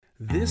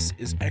This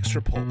is Extra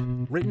Pulp,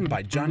 written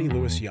by Johnny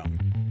Lewis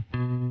Young.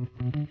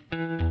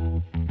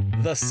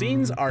 The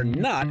scenes are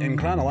not in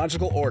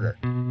chronological order.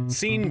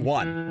 Scene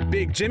 1.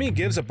 Big Jimmy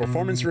gives a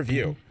performance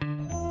review.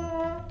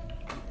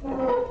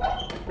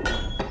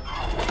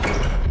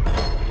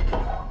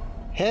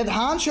 Head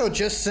honcho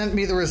just sent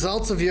me the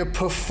results of your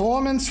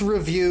performance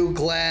review,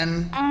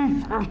 Glenn.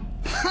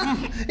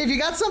 If you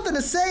got something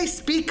to say,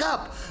 speak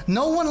up.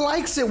 No one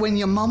likes it when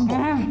you mumble.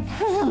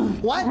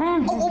 What?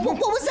 Oh, what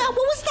was that? What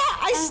was that?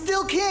 I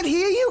still can't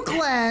hear you,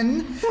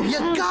 Glenn. You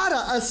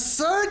gotta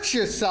assert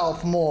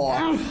yourself more.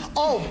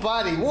 Oh,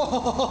 buddy.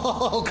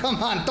 Whoa,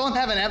 come on. Don't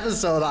have an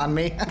episode on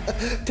me.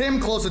 Tim,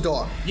 close the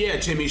door. Yeah,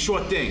 Jimmy,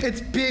 sure thing.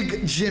 It's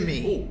Big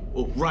Jimmy.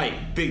 Oh,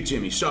 right. Big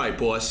Jimmy. Sorry,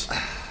 boss.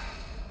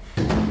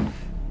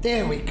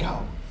 There we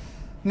go.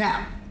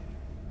 Now,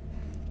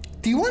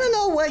 do you want to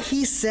know what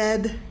he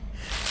said?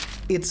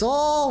 It's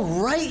all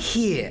right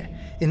here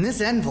in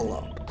this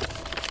envelope.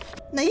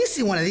 Now, you've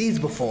seen one of these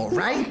before,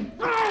 right?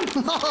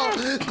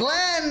 Oh,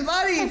 Glenn,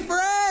 buddy,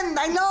 friend,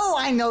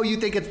 I know you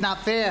think it's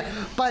not fair,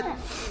 but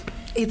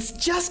it's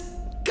just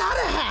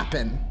gotta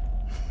happen.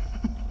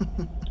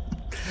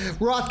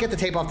 Roth, get the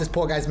tape off this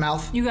poor guy's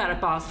mouth. You got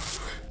it, boss.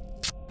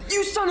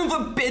 You son of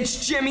a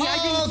bitch, Jimmy! I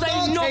didn't say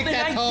don't nothing. Take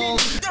that home.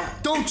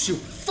 Don't you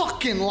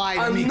fucking lie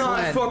to me, I'm not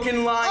Glenn.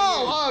 fucking lying.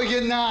 Oh,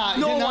 you're not.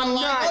 No, you're not I'm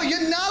lying. not. Oh,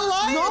 you're not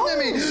lying to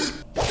me.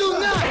 Do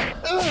not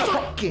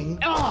fucking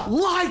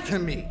lie to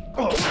me.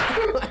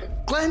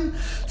 Glenn,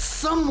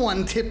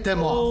 someone tipped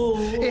them off.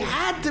 It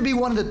had to be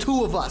one of the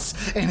two of us,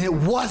 and it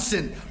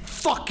wasn't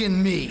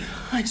fucking me.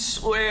 I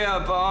swear,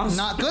 boss.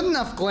 Not good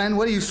enough, Glenn.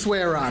 What do you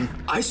swear on?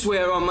 I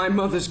swear on my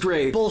mother's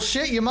grave.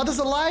 Bullshit. Your mother's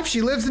alive.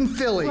 She lives in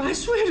Philly. I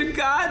swear to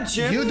God,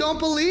 Jimmy. You don't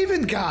believe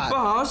in God.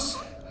 Boss.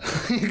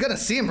 You're gonna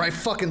see him right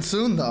fucking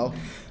soon, though.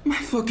 My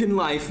fucking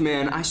life,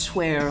 man. I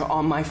swear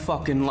on my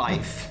fucking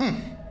life.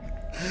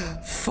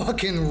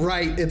 Fucking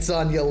right, it's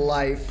on your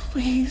life.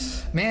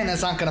 Please. Man,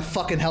 that's not gonna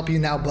fucking help you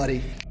now,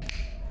 buddy.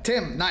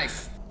 Tim,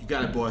 knife. You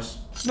got it, boss.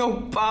 No,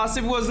 boss,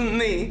 it wasn't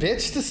me.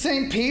 Bitch to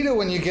St. Peter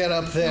when you get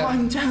up there.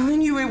 I'm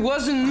telling you, it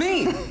wasn't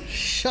me.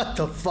 Shut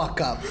the fuck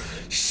up.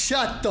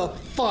 Shut the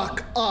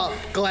fuck up,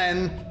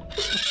 Glenn.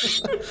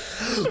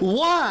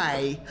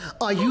 Why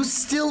are you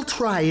still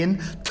trying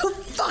to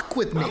fuck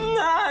with me?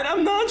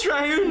 I'm not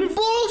trying to.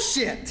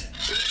 Bullshit!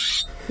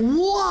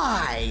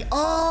 Why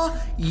are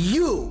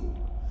you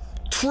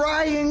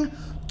trying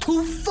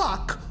to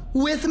fuck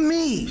with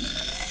me?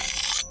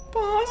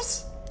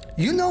 Boss?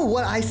 You know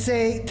what I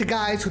say to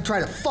guys who try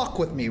to fuck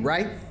with me,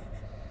 right?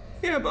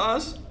 Yeah,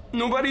 boss.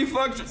 Nobody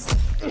fucks.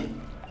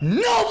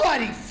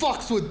 Nobody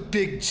fucks with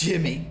Big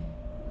Jimmy.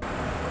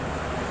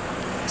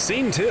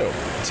 Scene 2.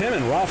 Tim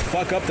and Rolf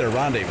fuck up their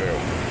rendezvous.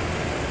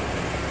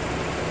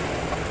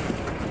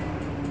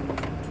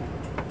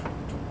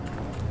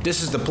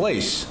 This is the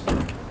place.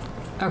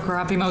 A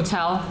crappy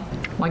motel?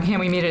 Why can't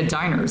we meet at a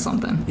diner or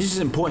something? This is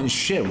important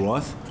shit,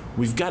 Roth.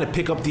 We've got to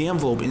pick up the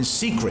envelope in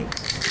secret.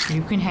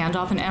 You can hand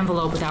off an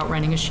envelope without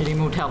renting a shitty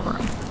motel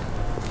room.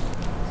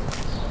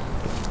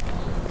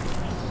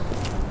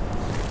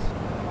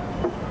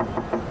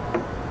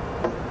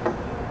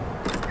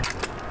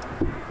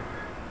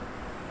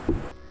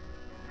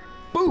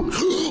 Boo!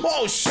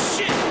 Oh,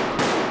 shit!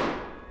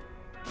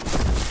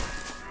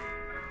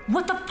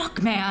 What the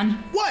fuck,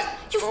 man? What?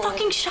 You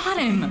fucking shot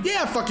him!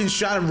 Yeah, I fucking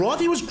shot him,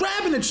 Roth. He was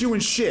grabbing at you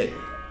and shit.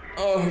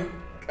 Oh,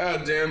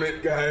 God damn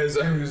it, guys.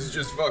 I was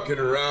just fucking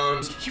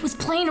around. He was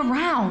playing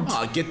around.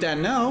 Oh, I get that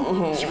now.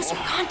 He was our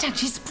contact.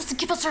 He's supposed to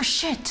give us our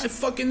shit. I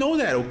fucking know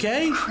that,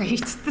 okay?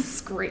 Great. This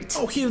is great.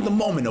 Oh, heat of the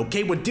moment,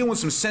 okay? We're dealing with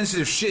some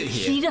sensitive shit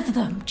here. Heat of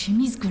them.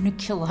 Jimmy's gonna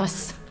kill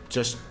us.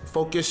 Just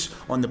focus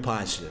on the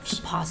positives.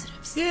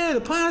 Positives. Yeah,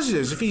 the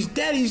positives. If he's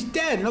dead, he's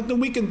dead. Nothing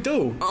we can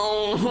do.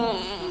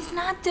 He's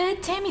not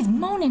dead, Tim. He's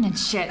moaning and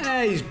shit.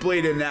 He's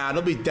bleeding out.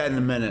 He'll be dead in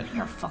a minute.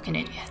 You're a fucking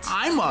idiot.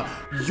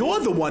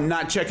 You're the one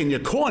not checking your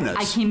corners.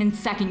 I came in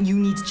second. You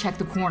need to check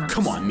the corners.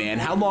 Come on, man.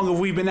 How long have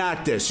we been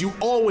at this? You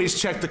always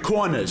check the You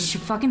corners.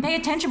 should fucking pay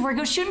attention before I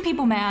go shooting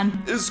people,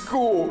 man. It's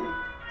cool.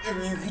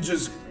 If you could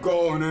just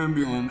call an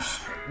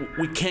ambulance.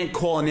 We can't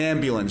call an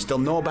ambulance. They'll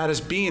know about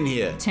us being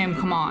here. Tim,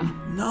 come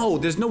on. No,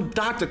 there's no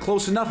doctor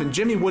close enough, and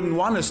Jimmy wouldn't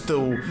want us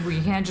to. We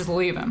can't just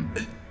leave him.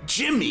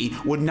 Jimmy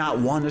would not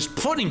want us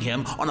putting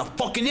him on a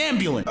fucking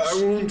ambulance.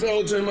 I won't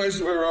tell, Tim. I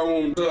swear I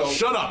won't tell.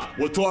 Shut up.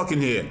 We're talking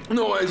here.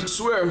 No, I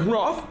swear.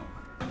 Roth?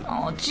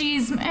 Oh,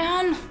 jeez,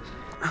 man.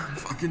 I'm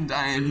fucking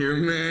dying here,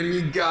 man.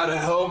 You gotta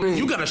help me.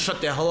 You gotta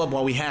shut the hell up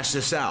while we hash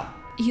this out.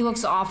 He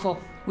looks awful.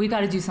 We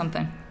gotta do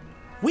something.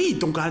 We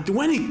don't gotta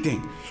do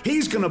anything.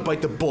 He's gonna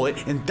bite the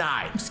bullet and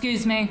die.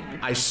 Excuse me?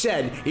 I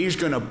said he's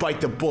gonna bite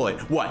the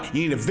bullet. What,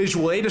 you need a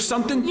visual aid or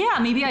something? Yeah,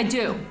 maybe I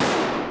do.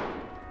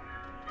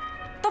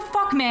 The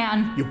fuck,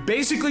 man? You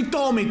basically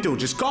told me to.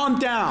 Just calm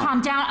down.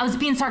 Calm down. I was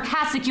being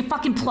sarcastic. You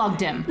fucking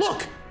plugged him.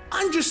 Look,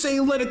 I'm just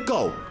saying let it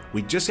go.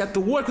 We just have to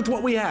work with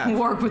what we have.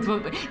 Work with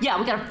what? Yeah,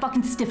 we got a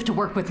fucking stiff to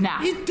work with now.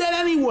 He's dead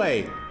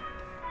anyway.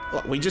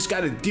 Look, we just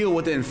gotta deal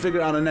with it and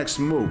figure out our next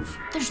move.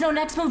 There's no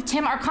next move,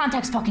 Tim. Our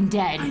contact's fucking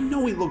dead. I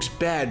know he looks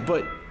bad,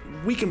 but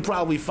we can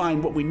probably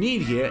find what we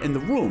need here in the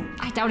room.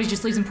 I doubt he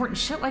just leaves important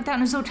shit like that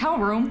in his hotel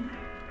room.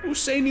 Who's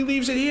saying he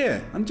leaves it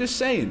here? I'm just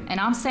saying. And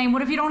I'm saying,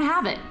 what if you don't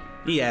have it?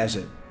 He has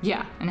it.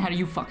 Yeah, and how do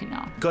you fucking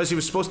know? Because he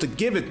was supposed to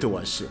give it to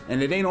us,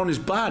 and it ain't on his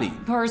body.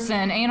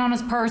 Person, ain't on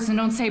his person,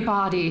 don't say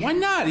body. Why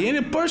not? He ain't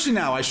a person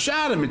now. I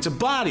shot him. It's a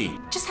body.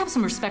 Just have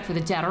some respect for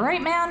the dead,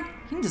 alright, man?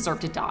 He didn't deserve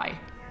to die.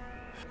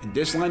 In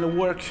this line of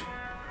work,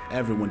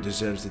 everyone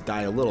deserves to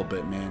die a little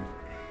bit, man.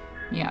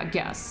 Yeah, I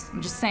guess.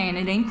 I'm just saying,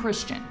 it ain't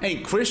Christian.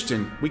 Ain't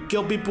Christian. We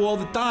kill people all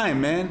the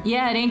time, man.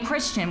 Yeah, it ain't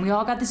Christian. We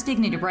all got this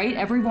dignity, right?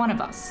 Every one of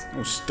us.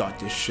 Don't start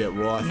this shit,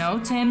 Roth. No,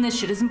 Tim, this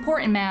shit is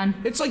important, man.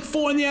 It's like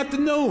 4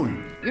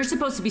 PM. You're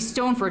supposed to be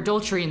stoned for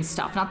adultery and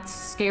stuff, not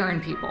scaring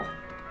people.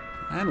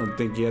 I don't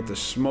think you have to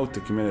smoke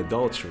to commit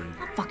adultery.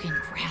 Not fucking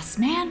grass,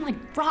 man, like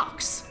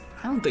rocks.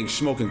 I don't think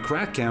smoking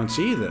crack counts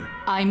either.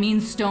 I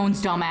mean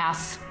stones,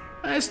 dumbass.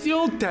 That's the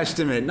Old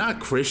Testament, not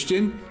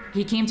Christian.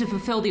 He came to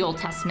fulfill the Old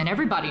Testament.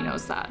 Everybody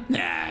knows that.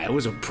 Nah, it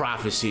was a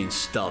prophecy and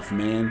stuff,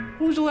 man.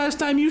 When was the last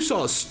time you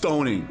saw a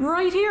stoning?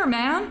 Right here,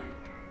 man.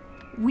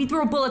 We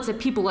throw bullets at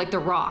people like they're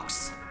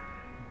rocks.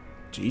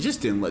 Jesus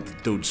didn't let the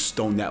dude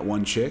stone that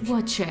one chick.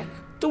 What chick?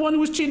 The one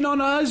who was cheating on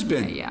her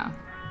husband. Yeah.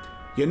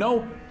 You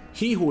know,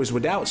 he who is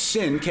without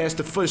sin cast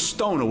the first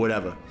stone or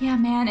whatever. Yeah,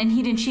 man, and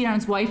he didn't cheat on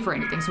his wife or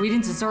anything, so he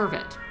didn't deserve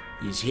it.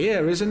 He's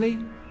here, isn't he?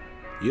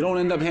 You don't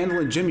end up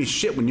handling Jimmy's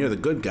shit when you're the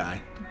good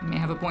guy. You may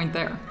have a point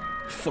there.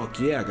 Fuck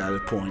yeah, I got a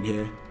point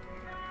here.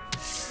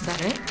 Is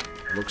that it?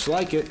 Looks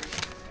like it.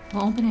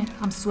 Well, open it.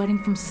 I'm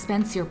sweating from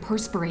suspense here,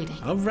 perspirating.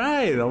 All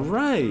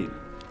right.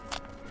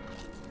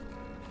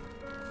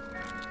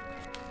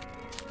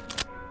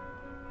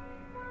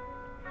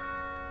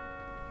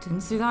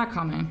 Didn't see that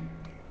coming.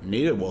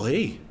 Neither will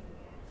he.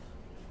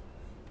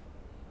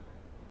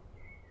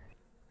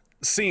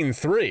 Scene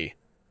 3.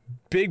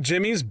 Big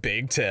Jimmy's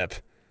Big Tip.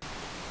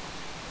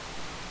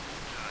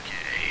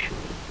 Okay.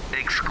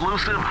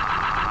 Exclusive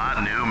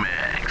hot new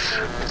mix.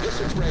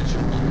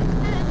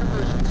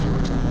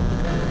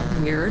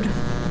 Weird.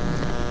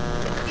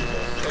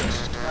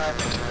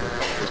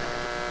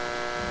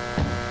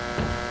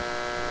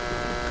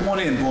 Come on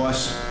in,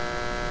 boss.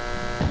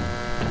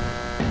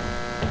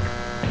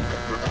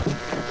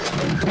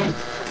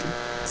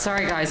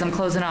 Sorry, guys, I'm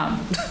closing up.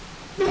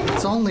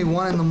 It's only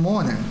 1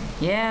 a.m.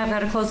 Yeah, I've got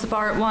to close the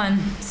bar at 1.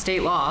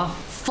 State law.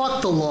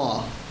 Fuck the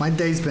law. My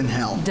day's been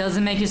hell.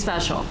 Doesn't make you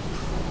special.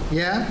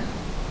 Yeah?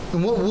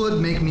 And what would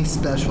make me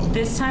special?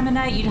 This time of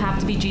night, you'd have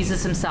to be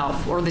Jesus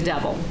himself, or the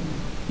devil.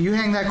 You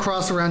hang that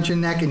cross around your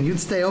neck and you'd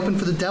stay open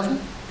for the devil?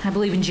 I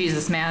believe in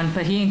Jesus, man,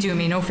 but he ain't doing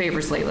me no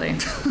favors lately.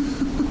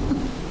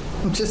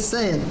 I'm just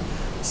saying.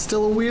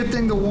 Still a weird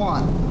thing to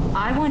want.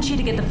 I want you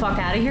to get the fuck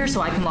out of here so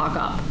I can lock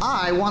up.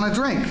 I want a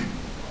drink.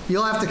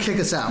 You'll have to kick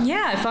us out.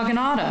 Yeah, I fucking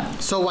oughta.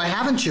 So why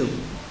haven't you?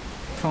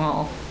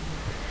 Well,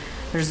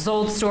 there's this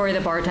old story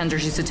that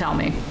bartenders used to tell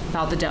me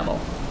about the devil.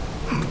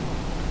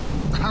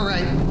 All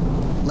right.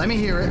 Let me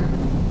hear it.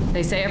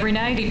 They say every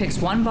night he picks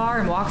one bar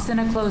and walks in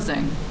at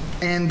closing.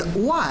 And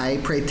why,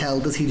 pray tell,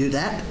 does he do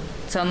that?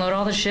 To unload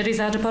all the shit he's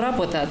had to put up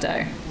with that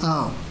day.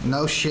 Oh,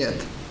 no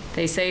shit.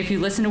 They say if you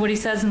listen to what he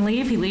says and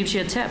leave, he leaves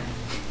you a tip.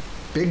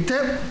 Big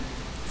tip?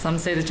 Some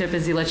say the tip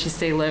is he lets you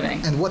stay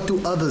living. And what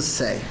do others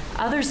say?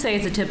 Others say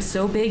it's a tip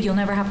so big you'll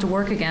never have to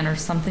work again or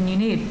something you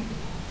need.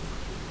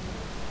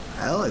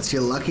 Well, it's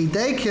your lucky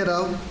day,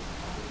 kiddo.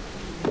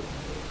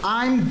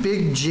 I'm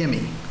Big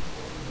Jimmy.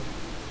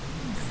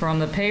 From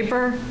the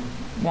paper,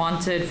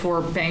 wanted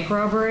for bank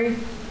robbery.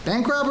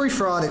 Bank robbery,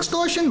 fraud,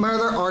 extortion,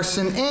 murder,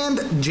 arson, and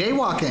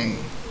jaywalking.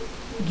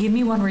 Give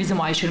me one reason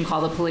why I shouldn't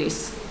call the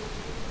police.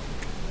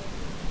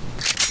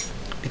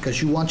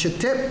 Because you want your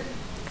tip?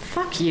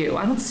 Fuck you,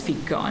 I don't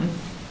speak gun.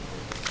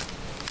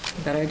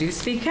 But I do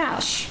speak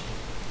cash.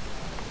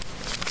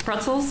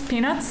 Pretzels,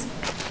 peanuts?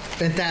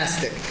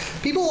 Fantastic.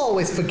 People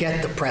always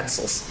forget the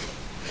pretzels.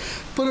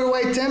 Put it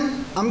away,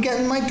 Tim. I'm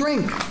getting my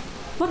drink.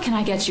 What can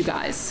I get you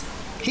guys?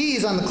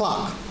 He's on the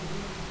clock.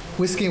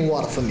 Whiskey and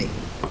water for me.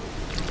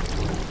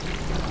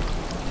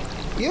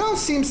 You don't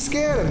seem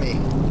scared of me.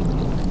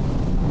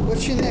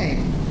 What's your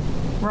name?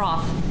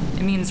 Roth.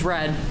 It means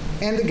red.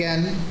 And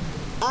again,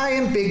 I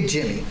am Big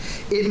Jimmy.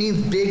 It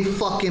means big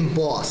fucking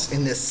boss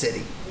in this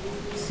city.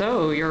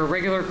 So, you're a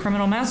regular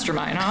criminal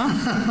mastermind,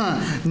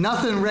 huh?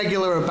 Nothing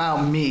regular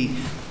about me.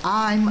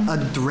 I'm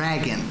a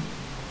dragon.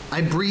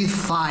 I breathe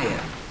fire.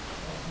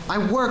 I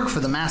work for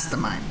the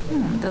mastermind.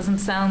 Doesn't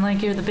sound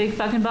like you're the big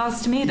fucking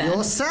boss to me then.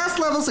 Your sass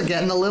levels are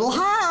getting a little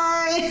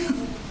high.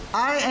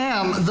 I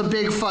am the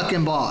big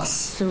fucking boss.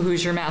 So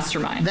who's your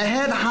mastermind? The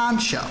head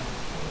honcho.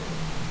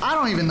 I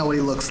don't even know what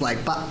he looks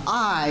like, but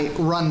I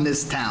run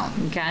this town.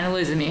 You're kind of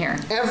losing me here.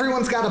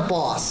 Everyone's got a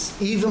boss,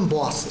 even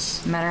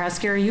bosses. No matter how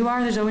scary you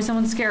are, there's always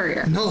someone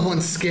scarier. No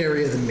one's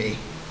scarier than me.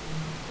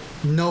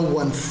 No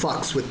one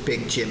fucks with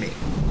Big Jimmy.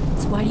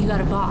 So why do you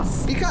got a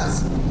boss?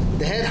 Because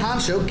the head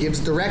honcho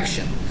gives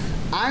direction.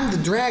 I'm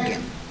the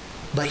dragon,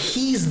 but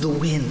he's the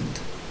wind.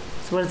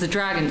 So what does a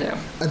dragon do?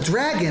 A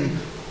dragon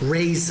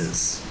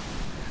raises.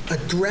 A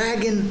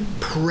dragon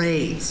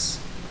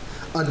prays.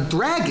 A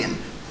dragon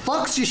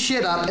fucks your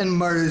shit up and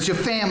murders your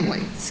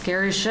family.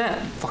 Scary shit.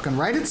 Fucking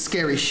right, it's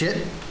scary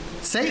shit.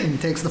 Satan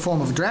takes the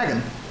form of a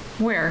dragon.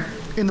 Where?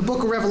 In the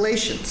book of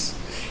Revelations.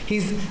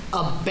 He's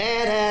a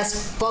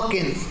badass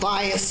fucking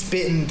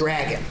fire-spitting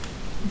dragon.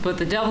 But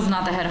the devil's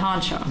not the head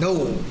honcho.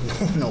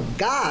 No.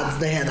 God's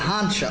the head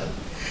honcho.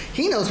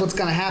 He knows what's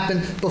gonna happen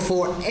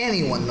before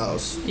anyone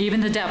knows.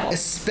 Even the devil.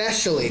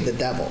 Especially the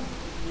devil.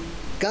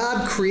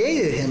 God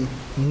created him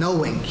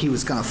knowing he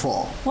was gonna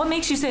fall. What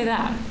makes you say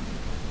that?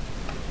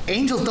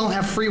 Angels don't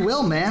have free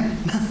will, man.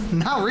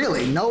 Not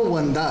really. No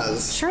one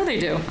does. Sure they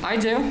do. I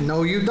do.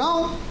 No, you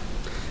don't.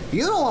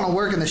 You don't want to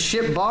work in the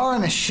shit bar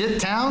in a shit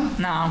town?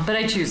 No, but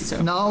I choose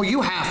to. No,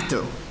 you have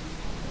to.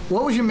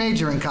 What was your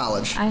major in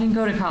college? I didn't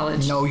go to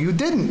college. No, you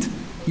didn't.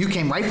 You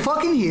came right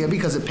fucking here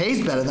because it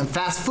pays better than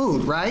fast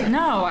food, right?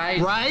 No,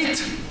 Right?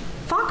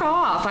 Fuck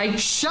off.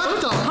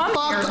 Shut the fuck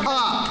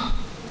up!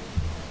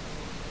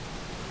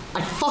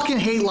 I fucking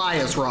hate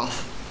liars,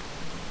 Roth.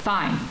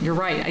 Fine, you're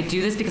right. I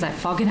do this because I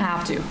fucking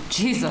have to.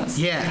 Jesus.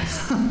 Yeah.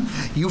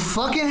 You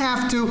fucking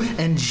have to,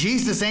 and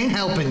Jesus ain't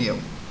helping you.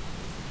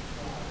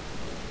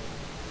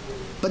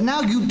 But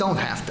now you don't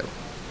have to.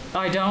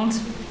 I don't?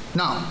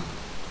 No,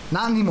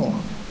 not anymore.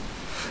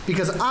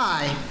 Because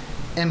I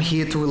am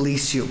here to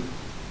release you.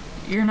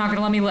 You're not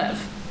gonna let me live.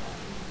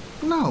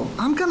 No,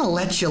 I'm gonna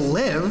let you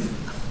live.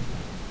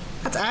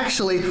 That's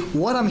actually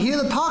what I'm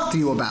here to talk to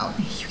you about.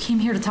 You came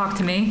here to talk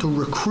to me? To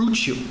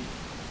recruit you.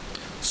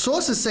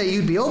 Sources say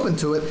you'd be open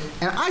to it,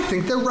 and I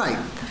think they're right.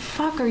 The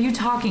fuck are you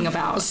talking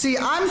about? See,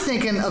 I'm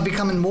thinking of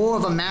becoming more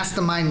of a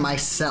mastermind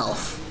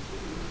myself.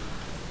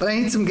 But I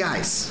need some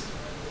guys.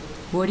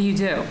 What do you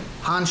do?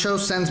 Honcho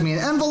sends me an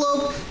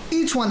envelope.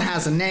 Each one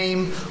has a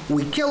name.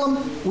 We kill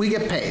them. We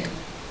get paid.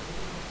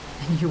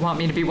 And you want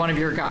me to be one of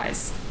your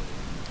guys?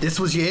 This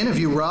was your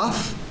interview,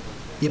 Roth.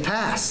 You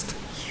passed.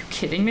 You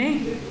kidding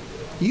me?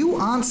 You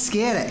aren't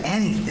scared of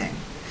anything.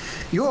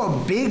 You're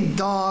a big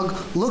dog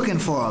looking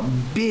for a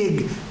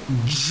big,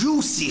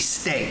 juicy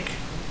steak.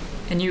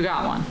 And you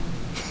got one.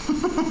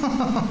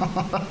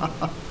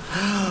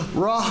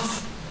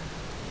 Roth,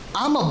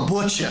 I'm a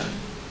butcher.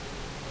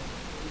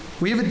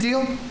 We have a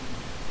deal?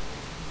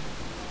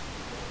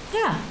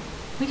 Yeah,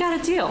 we got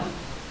a deal.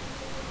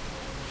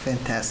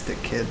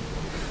 Fantastic, kid.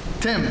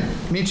 Tim,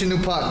 meet your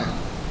new partner.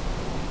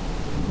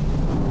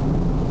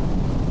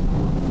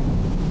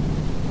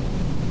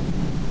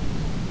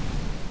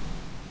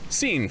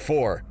 Scene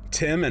 4.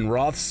 Tim and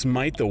Roth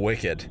smite the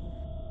wicked.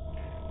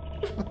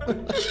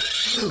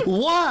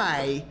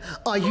 Why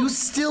are you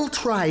still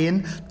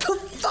trying to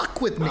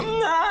fuck with me?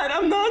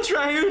 I'm not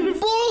trying to.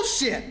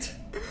 Bullshit!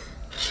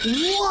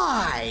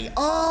 Why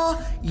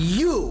are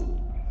you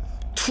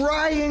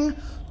trying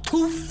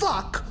to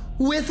fuck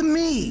with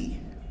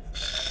me?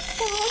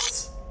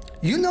 What?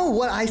 You know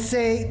what I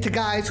say to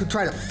guys who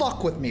try to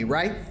fuck with me,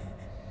 right?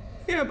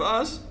 Yeah,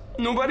 boss.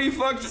 Nobody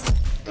fucks.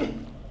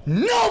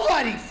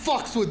 Nobody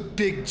fucks with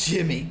Big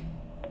Jimmy.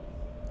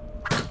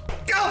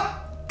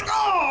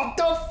 Oh,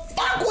 the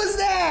fuck was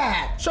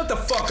that? Shut the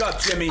fuck up,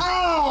 Jimmy.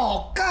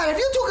 Oh, God, if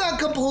you two got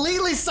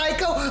completely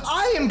psycho,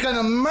 I am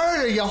gonna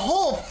murder your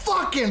whole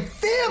fucking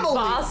family.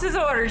 Boss's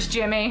orders,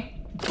 Jimmy.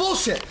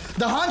 Bullshit.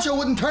 The honcho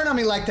wouldn't turn on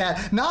me like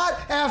that. Not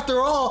after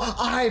all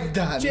I've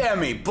done.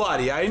 Jimmy,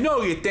 buddy, I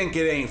know you think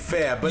it ain't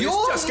fair, but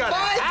it's just gotta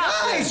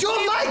happen. Guys.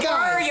 You're my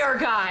guys. We're your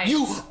guys.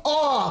 You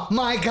are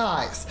my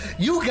guys.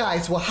 You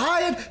guys were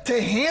hired to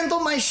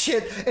handle my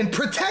shit and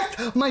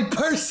protect my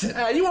person.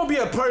 You won't be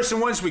a person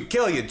once we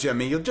kill you,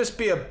 Jimmy. You'll just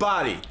be a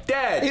body.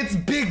 Dead. It's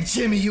Big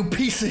Jimmy, you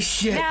piece of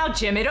shit. Now,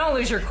 Jimmy, don't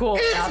lose your cool.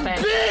 It's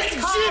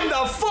Big Calm Jimmy.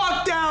 the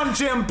fuck down,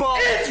 Jimbo.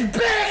 It's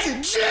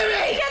Big Jimmy.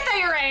 I get that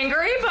you're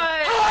angry,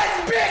 but... Oh,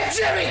 it's Big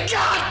Jimmy.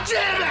 God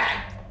damn it.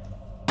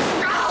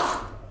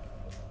 Oh.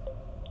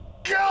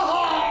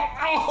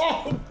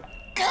 Oh,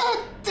 God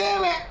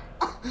damn it.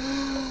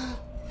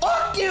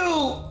 Fuck you.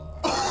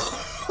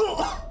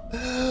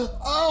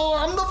 Oh,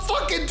 I'm the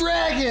fucking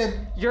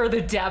dragon. You're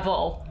the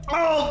devil.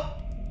 Oh,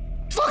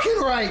 fucking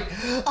right.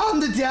 I'm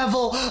the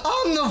devil.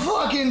 I'm the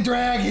fucking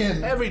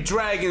dragon. Every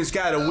dragon's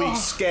got a weak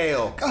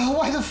scale. Oh,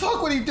 why the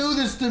fuck would he do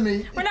this to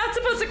me? We're not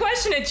supposed to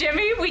question it,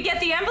 Jimmy. We get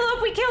the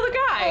envelope, we kill the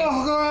guy.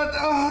 Oh, God.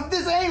 Oh,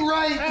 this ain't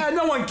right.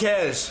 No one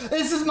cares.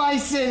 This is my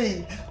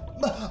city.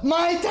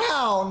 My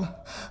town.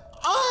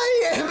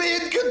 I am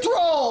in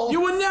control.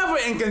 You were never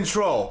in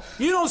control.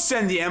 You don't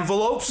send the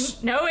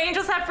envelopes. No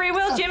angels have free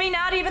will, Jimmy,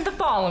 not even the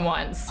fallen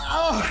ones.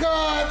 Oh,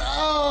 God.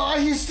 Oh, are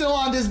you still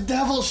on this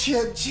devil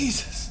shit?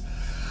 Jesus.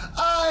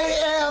 I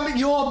am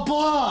your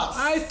boss.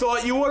 I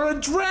thought you were a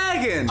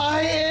dragon.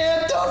 I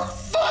am the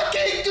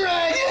fucking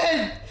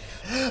dragon.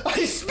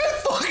 I spit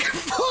fucking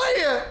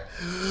fire.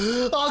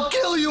 I'll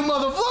kill you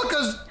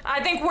motherfuckers. I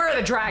think we're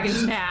the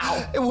dragons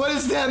now. And what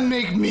does that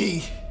make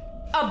me?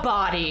 A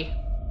body.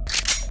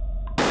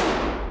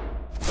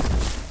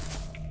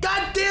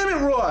 God damn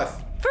it,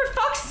 Roth. For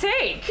fuck's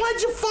sake!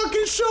 Why'd you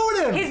fucking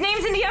shoot him? His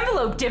name's in the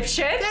envelope,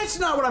 dipshit! That's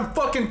not what I'm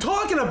fucking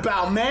talking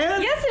about,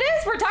 man! Yes, it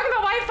is! We're talking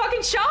about why I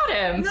fucking shot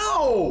him!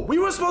 No! We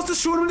were supposed to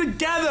shoot him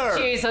together!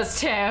 Jesus,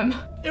 Tim.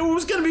 It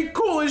was gonna be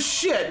cool as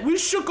shit! We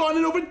shook on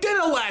it over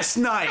dinner last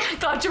night! I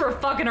thought you were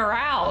fucking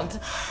around.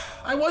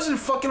 I wasn't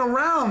fucking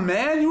around,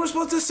 man! You were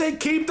supposed to say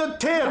keep the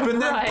tip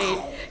and then...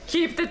 Right.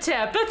 Keep the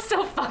tip. That's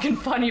still fucking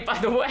funny, by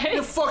the way.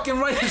 You're fucking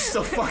right, it's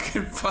still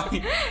fucking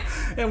funny.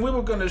 And we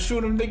were gonna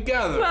shoot him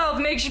together. Well, if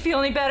it makes you feel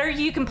any better,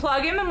 you can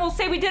plug him and we'll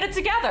say we did it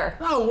together.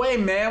 No way,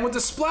 man. With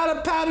the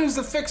splatter patterns,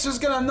 the fixer's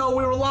gonna know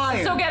we were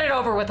lying. So get it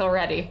over with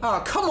already.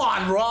 Oh, come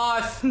on,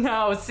 Roth.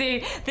 No,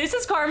 see, this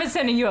is Karma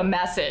sending you a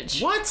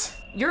message. What?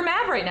 You're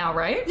mad right now,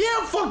 right? Yeah,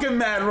 I'm fucking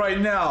mad right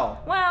now.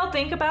 Well,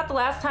 think about the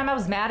last time I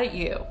was mad at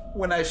you.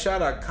 When I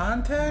shot our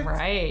contact?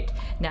 Right.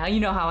 Now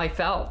you know how I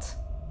felt.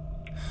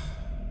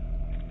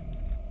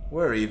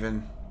 We're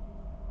even.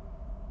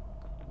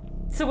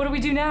 So what do we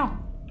do now?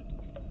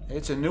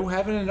 It's a new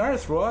heaven and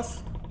earth,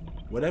 Roth.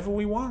 Whatever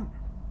we want.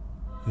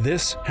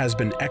 This has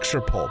been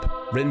Extra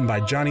Pulp, written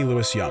by Johnny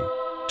Lewis Young,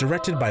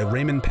 directed by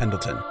Raymond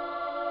Pendleton,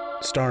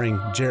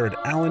 starring Jared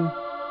Allen,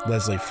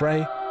 Leslie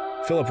Frey,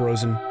 Philip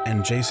Rosen,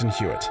 and Jason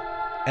Hewitt,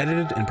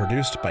 edited and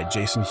produced by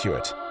Jason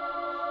Hewitt.